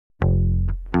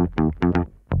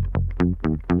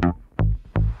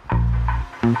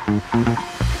Good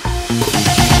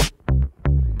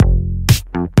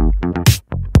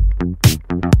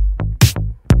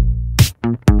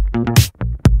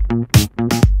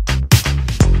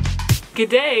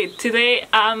day! Today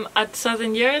I'm at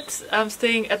Southern Yurts. I'm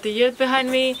staying at the yurt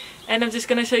behind me and I'm just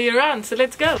gonna show you around, so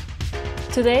let's go!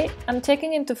 Today I'm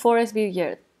checking into Forest View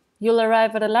Yurt. You'll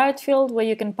arrive at a large field where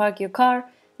you can park your car,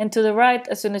 and to the right,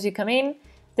 as soon as you come in,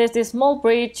 there's this small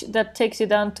bridge that takes you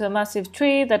down to a massive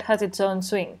tree that has its own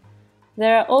swing.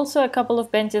 There are also a couple of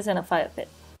benches and a fire pit.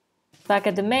 Back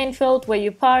at the main field where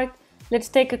you parked, let's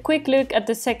take a quick look at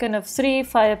the second of 3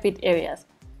 fire pit areas.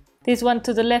 This one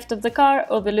to the left of the car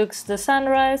overlooks the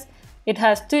sunrise. It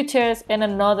has 2 chairs and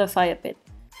another fire pit.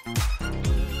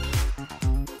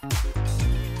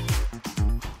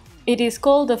 It is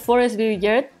called the Forest View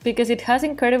Yurt because it has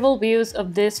incredible views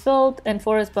of this field and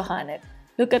forest behind it.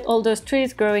 Look at all those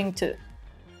trees growing too.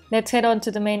 Let's head on to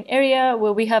the main area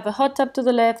where we have a hot tub to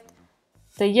the left,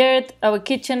 the yurt, our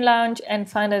kitchen lounge, and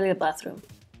finally the bathroom.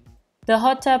 The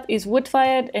hot tub is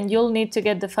wood-fired and you'll need to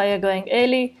get the fire going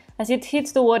early as it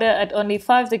heats the water at only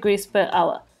 5 degrees per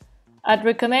hour. I'd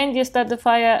recommend you start the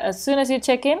fire as soon as you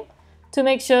check in to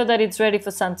make sure that it's ready for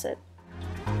sunset.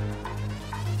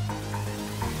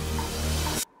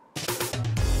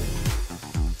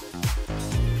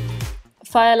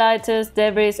 Fire lighters,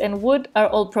 debris and wood are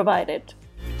all provided.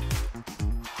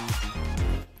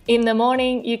 In the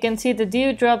morning you can see the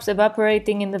dewdrops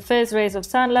evaporating in the first rays of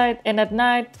sunlight, and at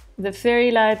night the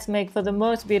fairy lights make for the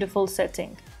most beautiful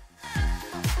setting.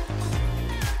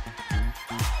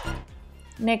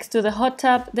 Next to the hot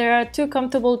tub there are 2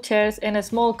 comfortable chairs and a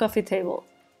small coffee table.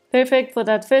 Perfect for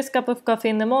that first cup of coffee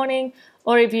in the morning,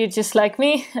 or if you're just like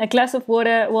me, a glass of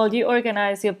water while you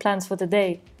organize your plans for the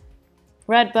day.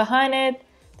 Right behind it,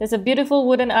 there's a beautiful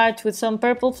wooden arch with some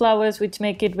purple flowers which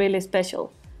make it really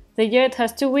special. The yurt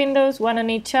has 2 windows, one on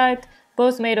each side,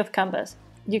 both made of canvas.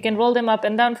 You can roll them up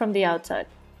and down from the outside.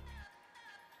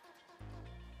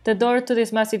 The door to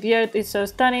this massive yurt is so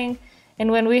stunning,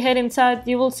 and when we head inside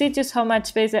you will see just how much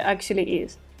space there actually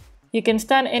is. You can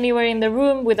stand anywhere in the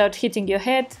room without hitting your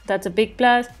head, that's a big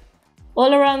plus.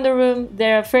 All around the room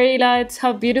there are fairy lights.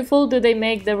 How beautiful do they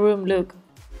make the room look?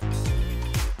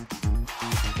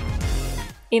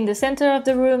 In the center of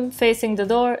the room, facing the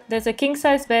door, there's a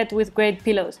king-size bed with great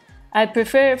pillows. I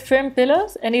prefer firm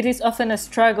pillows and it is often a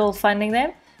struggle finding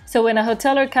them, so when a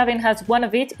hotel or cabin has one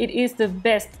of each, it is the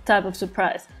best type of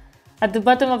surprise. At the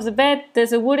bottom of the bed,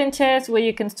 there's a wooden chest where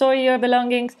you can store your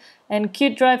belongings and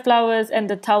cute dry flowers and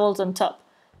the towels on top.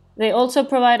 They also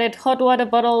provided hot water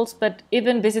bottles, but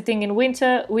even visiting in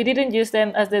winter, we didn't use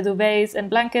them as the duvets and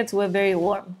blankets were very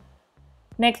warm.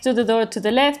 Next to the door to the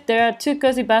left, there are 2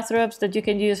 cozy bathrobes that you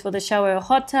can use for the shower or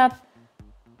hot tub.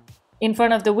 In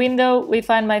front of the window, we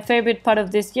find my favorite part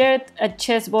of this yurt, a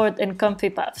chessboard and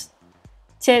comfy puffs.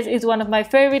 Chess is one of my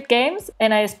favorite games,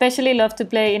 and I especially love to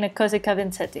play in a cozy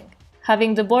cabin setting.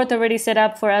 Having the board already set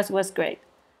up for us was great.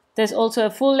 There's also a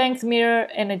full-length mirror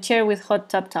and a chair with hot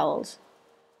tub towels.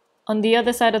 On the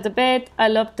other side of the bed, I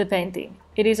loved the painting.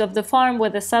 It is of the farm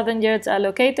where the Southern Yurts are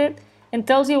located and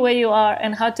tells you where you are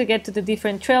and how to get to the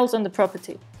different trails on the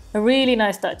property. A really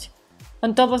nice touch.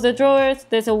 On top of the drawers,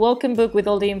 there's a welcome book with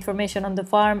all the information on the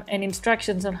farm and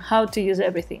instructions on how to use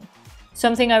everything.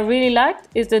 Something I really liked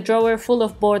is the drawer full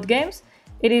of board games.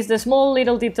 It is the small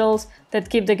little details that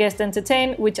keep the guests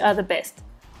entertained which are the best.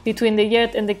 Between the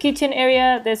yurt and the kitchen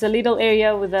area, there's a little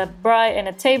area with a braai and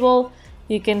a table.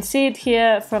 You can see it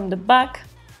here from the back.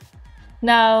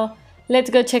 Now, let's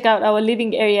go check out our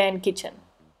living area and kitchen.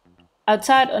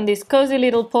 Outside on this cozy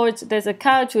little porch, there's a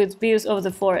couch with views of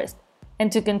the forest.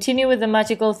 And to continue with the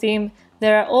magical theme,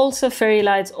 there are also fairy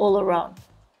lights all around.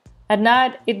 At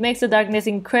night, it makes the darkness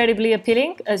incredibly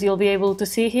appealing, as you'll be able to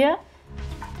see here.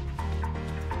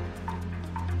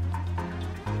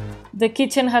 The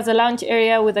kitchen has a lounge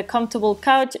area with a comfortable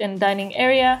couch and dining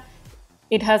area.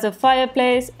 It has a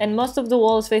fireplace, and most of the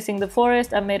walls facing the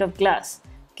forest are made of glass,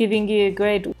 giving you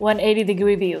great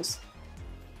 180-degree views.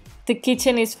 The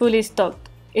kitchen is fully stocked.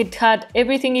 It had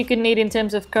everything you could need in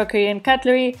terms of crockery and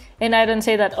cutlery, and I don't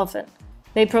say that often.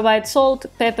 They provide salt,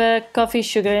 pepper, coffee,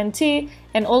 sugar and tea,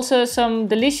 and also some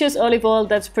delicious olive oil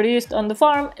that's produced on the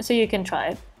farm, so you can try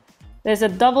it. There's a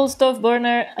double stove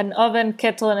burner, an oven,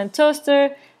 kettle and a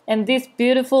toaster, and these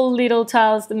beautiful little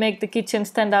tiles that make the kitchen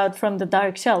stand out from the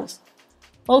dark shelves.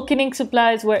 All cleaning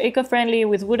supplies were eco-friendly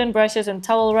with wooden brushes and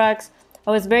towel racks.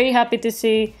 I was very happy to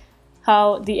see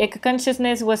how the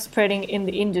eco-consciousness was spreading in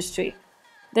the industry.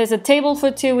 There's a table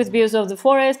for two with views of the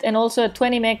forest and also a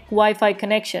 20 meg Wi-Fi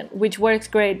connection, which works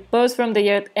great both from the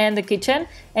yurt and the kitchen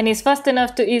and is fast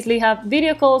enough to easily have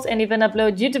video calls and even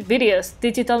upload YouTube videos.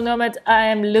 Digital nomads, I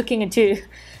am looking at you.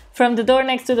 From the door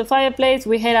next to the fireplace,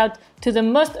 we head out to the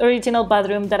most original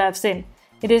bathroom that I've seen.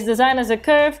 It is designed as a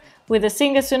curve with a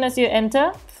sink as soon as you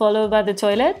enter, followed by the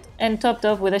toilet and topped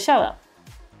off with a shower.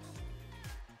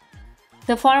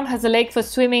 The farm has a lake for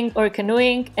swimming or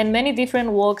canoeing and many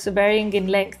different walks varying in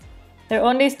length. They're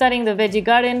only starting the veggie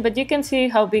garden, but you can see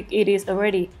how big it is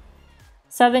already.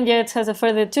 Southern Yurts has a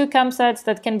further 2 campsites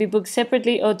that can be booked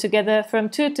separately or together from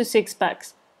 2 to 6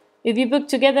 packs. If you book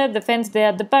together, the fence there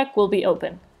at the back will be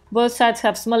open. Both sides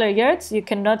have smaller yurts, you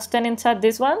cannot stand inside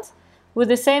these ones, with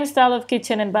the same style of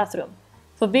kitchen and bathroom.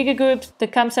 For bigger groups, the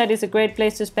campsite is a great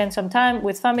place to spend some time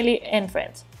with family and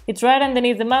friends. It's right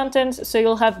underneath the mountains, so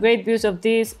you'll have great views of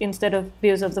these instead of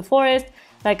views of the forest,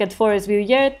 like at Forest View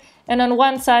Yurt, and on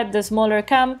one side, the smaller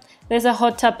camp, there's a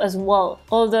hot tub as well,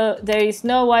 although there is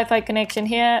no Wi-Fi connection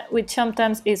here, which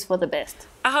sometimes is for the best.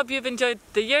 I hope you've enjoyed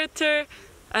the yurt tour.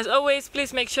 As always,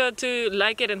 please make sure to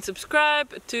like it and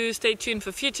subscribe to stay tuned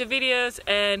for future videos,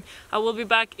 and I will be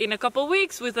back in a couple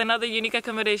weeks with another unique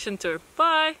accommodation tour.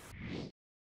 Bye!